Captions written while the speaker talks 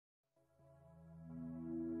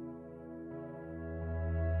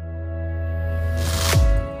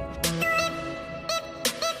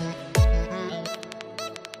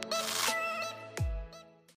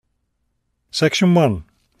Section 1.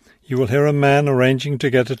 You will hear a man arranging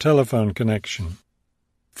to get a telephone connection.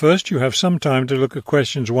 First, you have some time to look at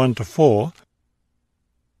questions 1 to 4.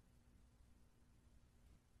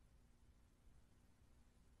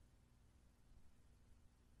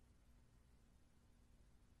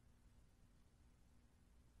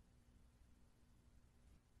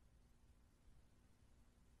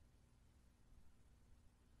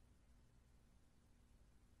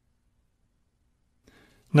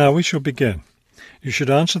 Now we shall begin. You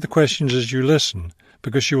should answer the questions as you listen,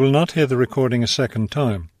 because you will not hear the recording a second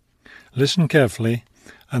time. Listen carefully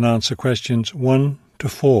and answer questions 1 to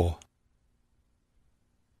 4.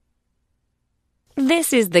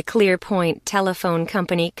 This is the ClearPoint Telephone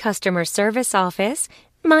Company Customer Service Office.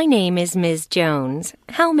 My name is Ms. Jones.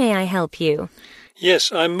 How may I help you?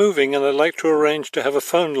 Yes, I'm moving and I'd like to arrange to have a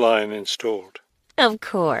phone line installed. Of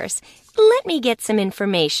course. Let me get some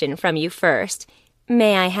information from you first.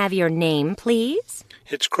 May I have your name, please?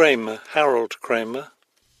 It's Kramer, Harold Kramer.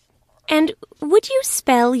 And would you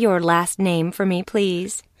spell your last name for me,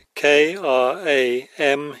 please? Kramer.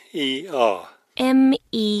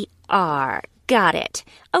 M-E-R. Got it.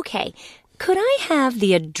 Okay. Could I have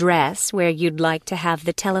the address where you'd like to have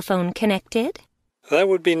the telephone connected? That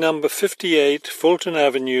would be number 58, Fulton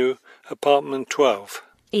Avenue, apartment 12.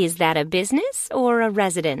 Is that a business or a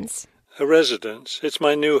residence? A residence. It's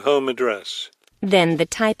my new home address. Then the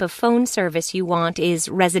type of phone service you want is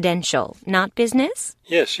residential, not business?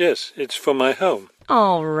 Yes, it's for my home.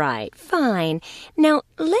 All right, fine. Now,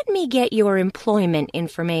 let me get your employment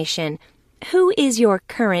information. Who is your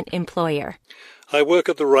current employer? I work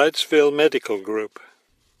at the Wrightsville Medical Group.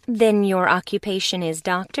 Then your occupation is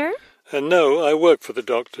doctor? No, I work for the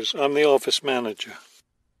doctors. I'm the office manager.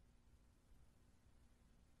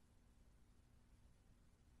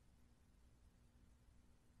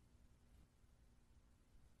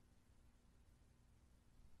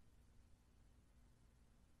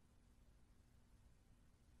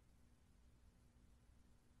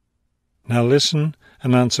 Now listen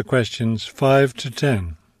and answer questions 5 to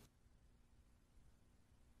 10.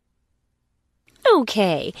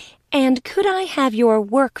 Okay, and could I have your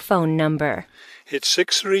work phone number? It's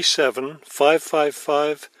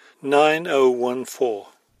 637-555-9014.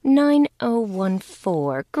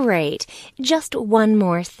 9014, great. Just one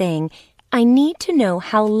more thing. I need to know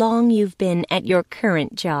how long you've been at your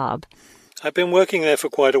current job. I've been working there for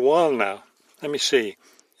quite a while now. Let me see.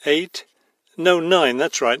 9,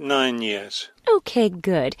 that's right, 9 years. Okay,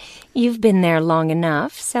 good. You've been there long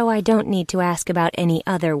enough, so I don't need to ask about any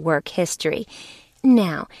other work history.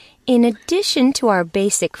 Now, in addition to our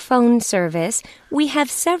basic phone service, we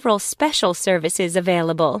have several special services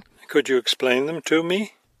available. Could you explain them to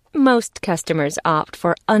me? Most customers opt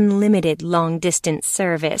for unlimited long-distance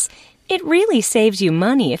service. It really saves you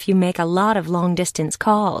money if you make a lot of long-distance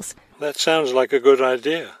calls. That sounds like a good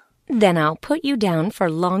idea. Then I'll put you down for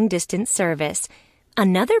long-distance service.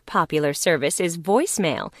 Another popular service is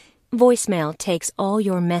voicemail. Voicemail takes all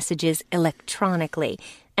your messages electronically,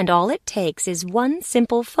 and all it takes is one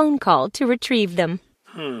simple phone call to retrieve them.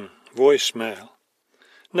 Voicemail.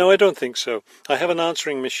 No, I don't think so. I have an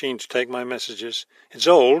answering machine to take my messages. It's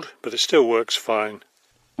old, but it still works fine.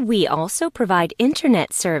 We also provide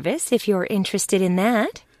internet service if you're interested in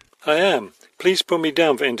that. I am. Please put me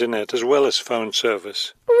down for internet as well as phone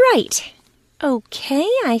service. Right. Okay,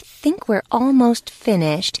 I think we're almost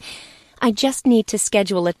finished. I just need to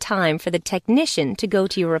schedule a time for the technician to go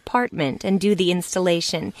to your apartment and do the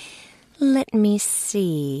installation. Let me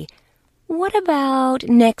see. What about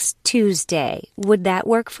next Tuesday? Would that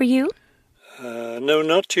work for you? No,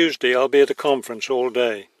 not Tuesday. I'll be at a conference all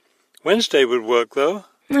day. Wednesday would work, though.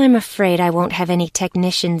 I'm afraid I won't have any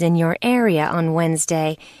technicians in your area on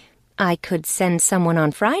Wednesday. I could send someone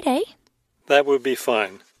on Friday. That would be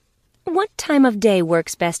fine. What time of day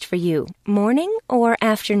works best for you, morning or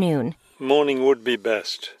afternoon? Morning would be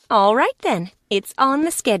best. All right, then. It's on the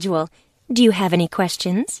schedule. Do you have any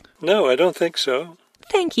questions? No, I don't think so.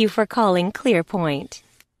 Thank you for calling ClearPoint.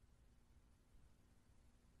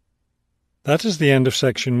 That is the end of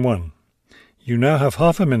Section 1. You now have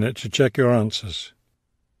half a minute to check your answers.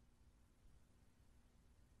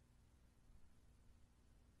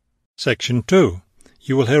 Section 2.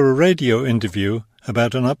 You will hear a radio interview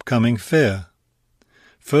about an upcoming fair.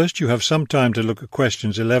 First, you have some time to look at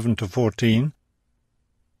questions 11 to 14.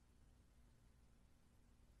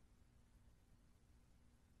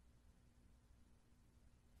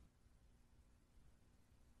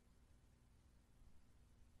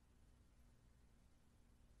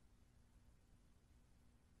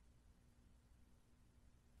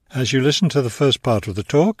 As you listen to the first part of the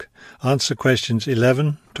talk, answer questions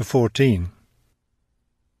 11 to 14.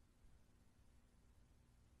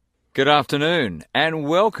 Good afternoon and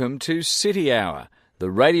welcome to City Hour, the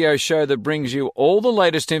radio show that brings you all the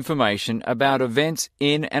latest information about events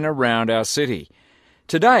in and around our city.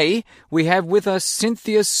 Today we have with us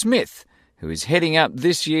Cynthia Smith, who is heading up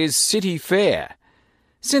this year's City Fair.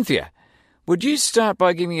 Cynthia, would you start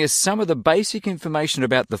by giving us some of the basic information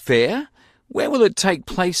about the fair? Where will it take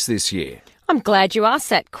place this year? I'm glad you asked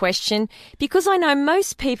that question because I know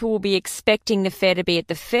most people will be expecting the fair to be at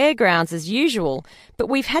the fairgrounds as usual, but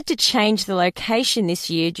we've had to change the location this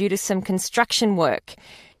year due to some construction work.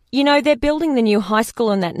 You know, they're building the new high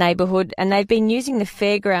school in that neighbourhood and they've been using the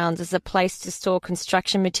fairgrounds as a place to store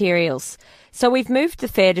construction materials. So we've moved the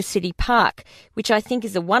fair to City Park, which I think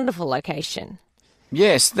is a wonderful location.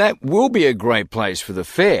 Yes, that will be a great place for the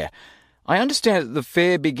fair. I understand that the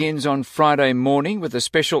fair begins on Friday morning with a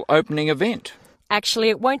special opening event. Actually,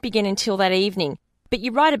 it won't begin until that evening, but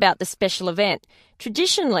you're right about the special event.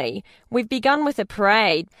 Traditionally, we've begun with a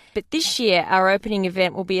parade, but this year our opening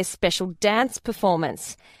event will be a special dance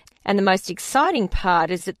performance. And the most exciting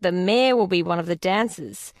part is that the mayor will be one of the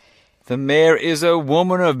dancers. The mayor is a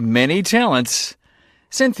woman of many talents.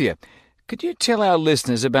 Cynthia, could you tell our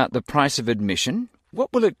listeners about the price of admission?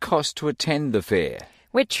 What will it cost to attend the fair?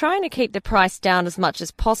 We're trying to keep the price down as much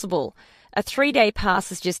as possible. A 3-day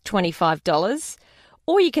pass is just $25,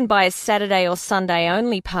 or you can buy a Saturday or Sunday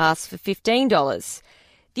only pass for $15.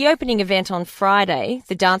 The opening event on Friday,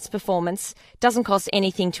 the dance performance, doesn't cost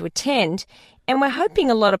anything to attend, and we're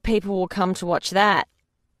hoping a lot of people will come to watch that.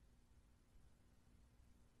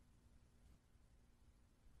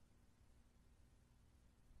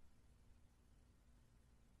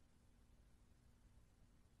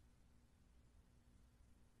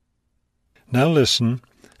 Now listen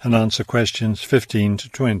and answer questions 15 to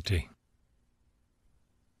 20.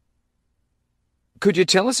 Could you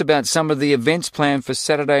tell us about some of the events planned for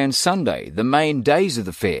Saturday and Sunday, the main days of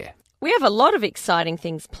the fair? We have a lot of exciting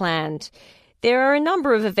things planned. There are a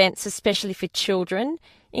number of events especially for children,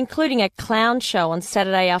 including a clown show on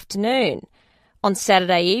Saturday afternoon. On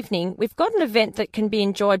Saturday evening, we've got an event that can be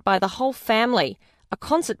enjoyed by the whole family, a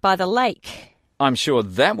concert by the lake. I'm sure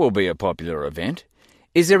that will be a popular event.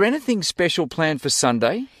 Is there anything special planned for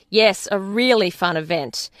Sunday? Yes, a really fun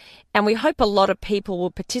event, and we hope a lot of people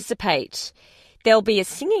will participate. There'll be a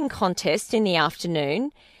singing contest in the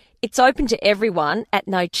afternoon. It's open to everyone at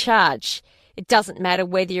no charge. It doesn't matter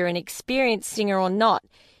whether you're an experienced singer or not.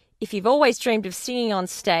 If you've always dreamed of singing on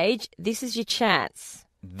stage, this is your chance.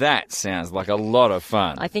 That sounds like a lot of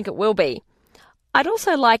fun. I think it will be. I'd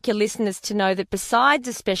also like your listeners to know that besides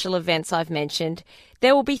the special events I've mentioned,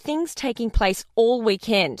 there will be things taking place all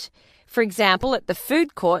weekend. For example, at the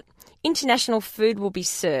food court, international food will be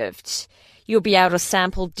served. You'll be able to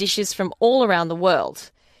sample dishes from all around the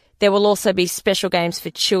world. There will also be special games for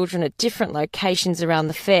children at different locations around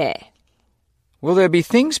the fair. Will there be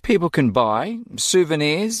things people can buy,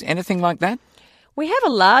 souvenirs, anything like that? We have a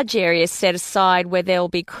large area set aside where there will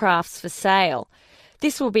be crafts for sale.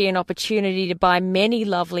 This will be an opportunity to buy many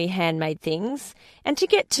lovely handmade things and to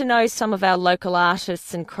get to know some of our local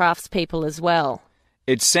artists and craftspeople as well.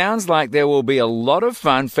 It sounds like there will be a lot of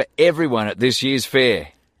fun for everyone at this year's fair.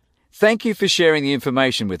 Thank you for sharing the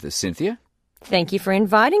information with us, Cynthia. Thank you for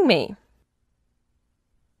inviting me.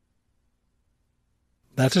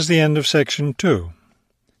 That is the end of section 2.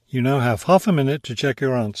 You now have half a minute to check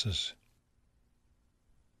your answers.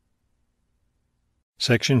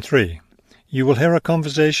 Section 3. You will hear a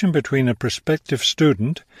conversation between a prospective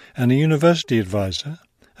student and a university advisor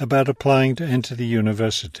about applying to enter the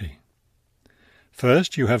university.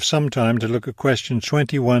 First, you have some time to look at questions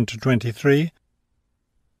 21 to 23.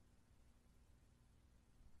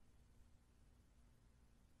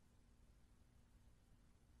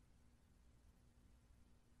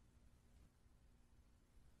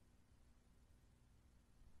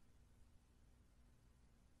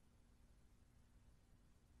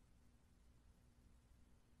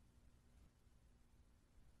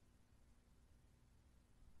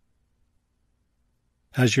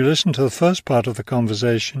 As you listen to the first part of the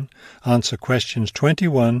conversation, answer questions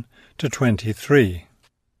 21 to 23.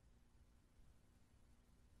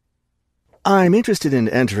 I'm interested in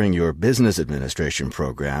entering your business administration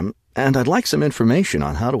program, and I'd like some information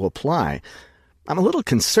on how to apply. I'm a little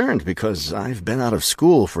concerned because I've been out of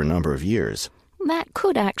school for a number of years. That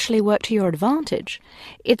could actually work to your advantage.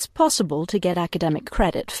 It's possible to get academic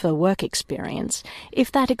credit for work experience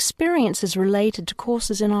if that experience is related to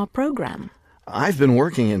courses in our program. I've been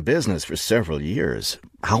working in business for several years,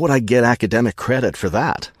 How would I get academic credit for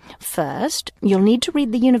that? First, you'll need to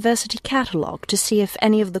read the university catalogue to see if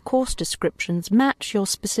any of the course descriptions match your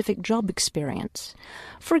specific job experience.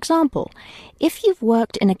 For example, if you've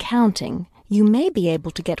worked in accounting, you may be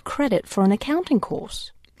able to get credit for an accounting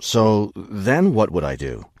course. So then what would I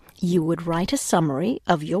do? You would write a summary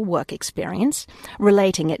of your work experience,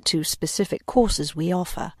 relating it to specific courses we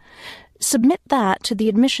offer. Submit that to the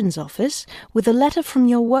admissions office with a letter from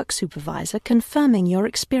your work supervisor confirming your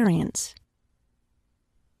experience.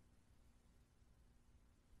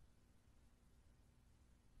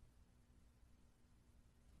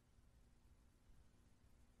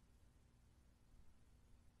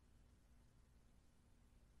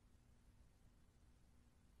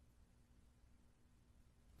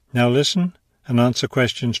 Now listen and answer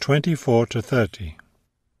questions 24 to 30.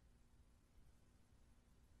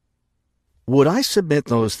 Would I submit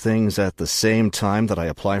those things at the same time that I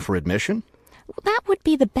apply for admission? That would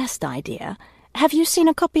be the best idea. Have you seen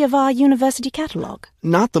a copy of our university catalogue?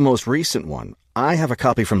 Not the most recent one. I have a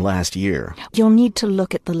copy from last year. You'll need to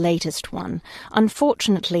look at the latest one.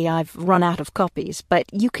 Unfortunately, I've run out of copies, but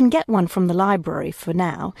you can get one from the library for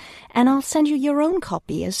now, and I'll send you your own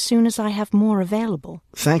copy as soon as I have more available.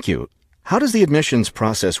 Thank you. How does the admissions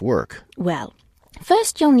process work? Well,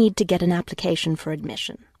 first you'll need to get an application for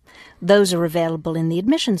admission. Those are available in the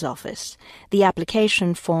admissions office. The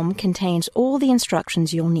application form contains all the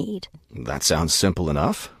instructions you'll need. That sounds simple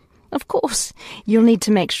enough. Of course, you'll need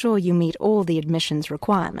to make sure you meet all the admissions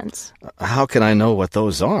requirements. How can I know what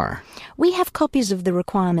those are? We have copies of the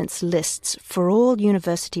requirements lists for all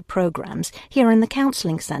university programs here in the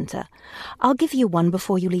counselling centre. I'll give you one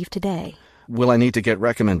before you leave today. Will I need to get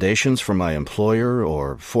recommendations from my employer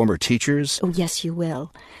or former teachers? Oh, yes, you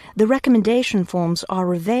will. The recommendation forms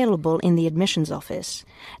are available in the admissions office.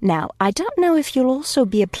 Now, I don't know if you'll also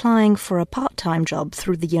be applying for a part-time job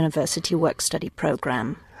through the university work-study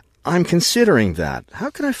program. I'm considering that. How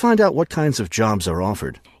can I find out what kinds of jobs are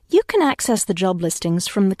offered? You can access the job listings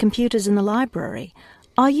from the computers in the library.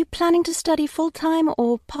 Are you planning to study full-time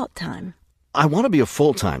or part-time? I want to be a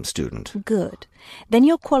full-time student. Good. Then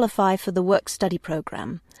you'll qualify for the work-study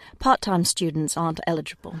program. Part-time students aren't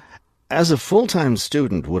eligible. As a full-time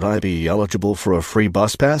student, would I be eligible for a free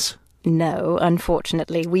bus pass? No,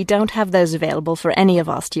 unfortunately, we don't have those available for any of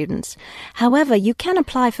our students. However, you can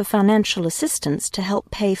apply for financial assistance to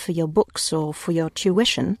help pay for your books or for your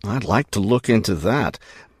tuition. I'd like to look into that.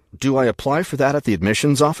 Do I apply for that at the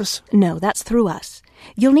admissions office? No, that's through us.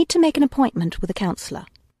 You'll need to make an appointment with a counsellor.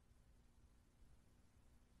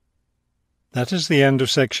 That is the end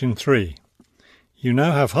of section 3. You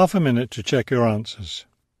now have half a minute to check your answers.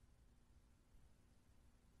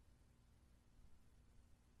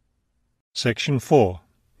 Section 4.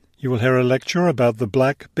 You will hear a lecture about the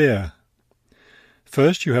black bear.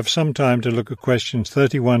 First, you have some time to look at questions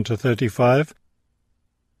 31 to 35.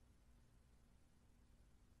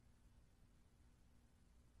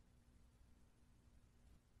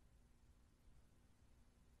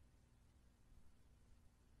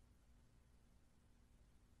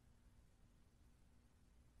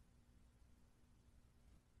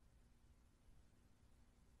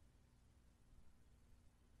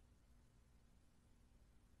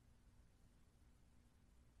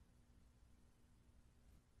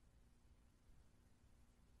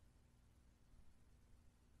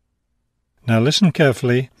 Now listen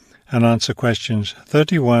carefully and answer questions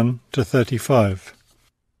 31 to 35.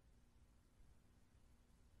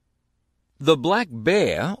 The black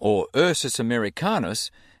bear, or Ursus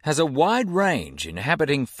americanus, has a wide range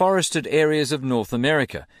inhabiting forested areas of North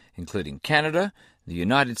America, including Canada, the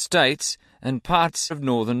United States, and parts of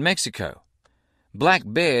northern Mexico. Black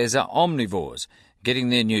bears are omnivores, getting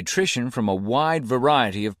their nutrition from a wide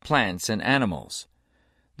variety of plants and animals.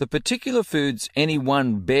 The particular foods any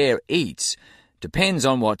one bear eats depends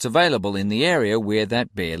on what's available in the area where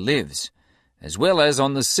that bear lives, as well as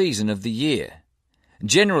on the season of the year.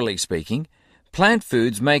 Generally speaking, plant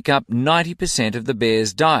foods make up 90% of the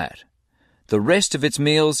bear's diet. The rest of its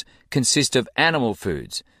meals consist of animal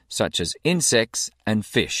foods, such as insects and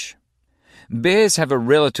fish. Bears have a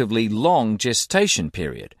relatively long gestation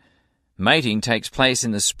period. Mating takes place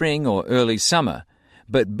in the spring or early summer,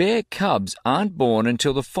 but bear cubs aren't born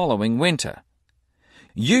until the following winter.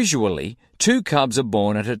 Usually, 2 cubs are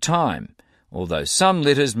born at a time, although some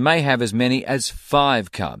litters may have as many as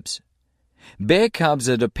 5 cubs. Bear cubs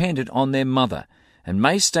are dependent on their mother and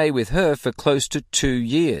may stay with her for close to 2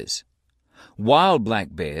 years. Wild black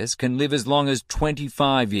bears can live as long as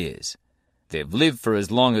 25 years. They've lived for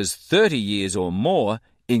as long as 30 years or more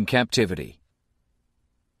in captivity.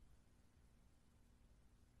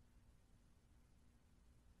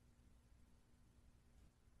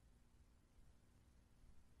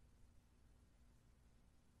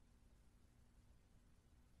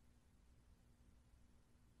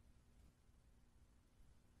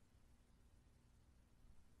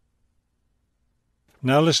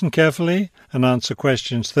 Now listen carefully and answer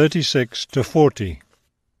questions 36 to 40.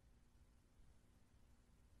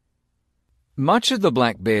 Much of the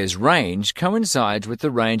black bear's range coincides with the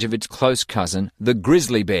range of its close cousin, the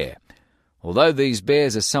grizzly bear. Although these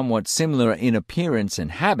bears are somewhat similar in appearance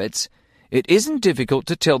and habits, it isn't difficult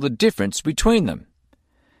to tell the difference between them.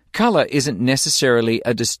 Colour isn't necessarily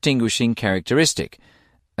a distinguishing characteristic,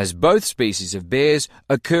 as both species of bears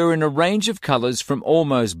occur in a range of colours from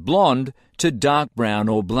almost blonde to dark brown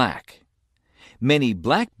or black. Many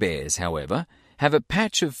black bears, however, have a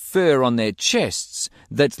patch of fur on their chests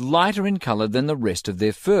that's lighter in colour than the rest of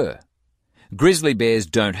their fur. Grizzly bears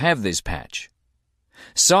don't have this patch.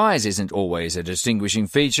 Size isn't always a distinguishing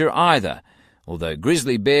feature either, although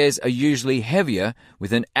grizzly bears are usually heavier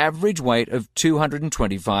with an average weight of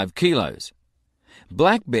 225 kilos.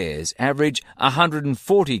 Black bears average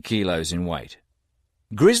 140 kilos in weight.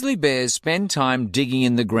 Grizzly bears spend time digging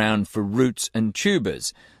in the ground for roots and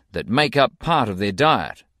tubers that make up part of their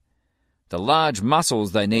diet. The large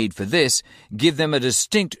muscles they need for this give them a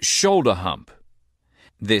distinct shoulder hump.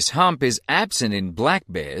 This hump is absent in black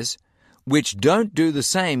bears, which don't do the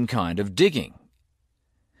same kind of digging.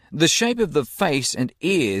 The shape of the face and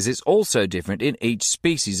ears is also different in each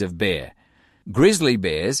species of bear. Grizzly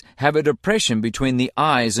bears have a depression between the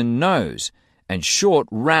eyes and nose, and short,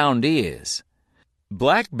 round ears.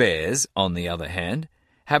 Black bears, on the other hand,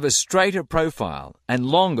 have a straighter profile and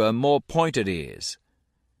longer, more pointed ears.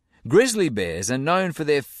 Grizzly bears are known for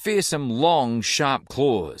their fearsome, long, sharp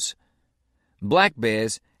claws. Black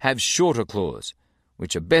bears have shorter claws,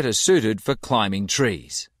 which are better suited for climbing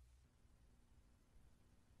trees.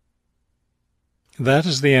 That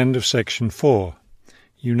is the end of section 4.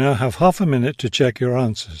 You now have half a minute to check your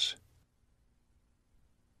answers.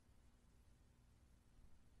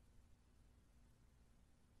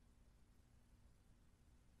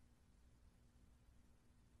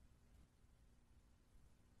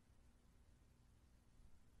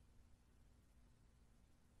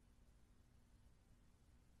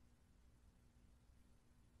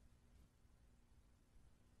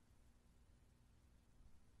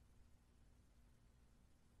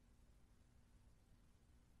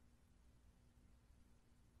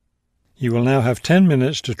 You will now have 10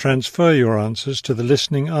 minutes to transfer your answers to the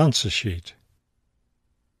listening answer sheet.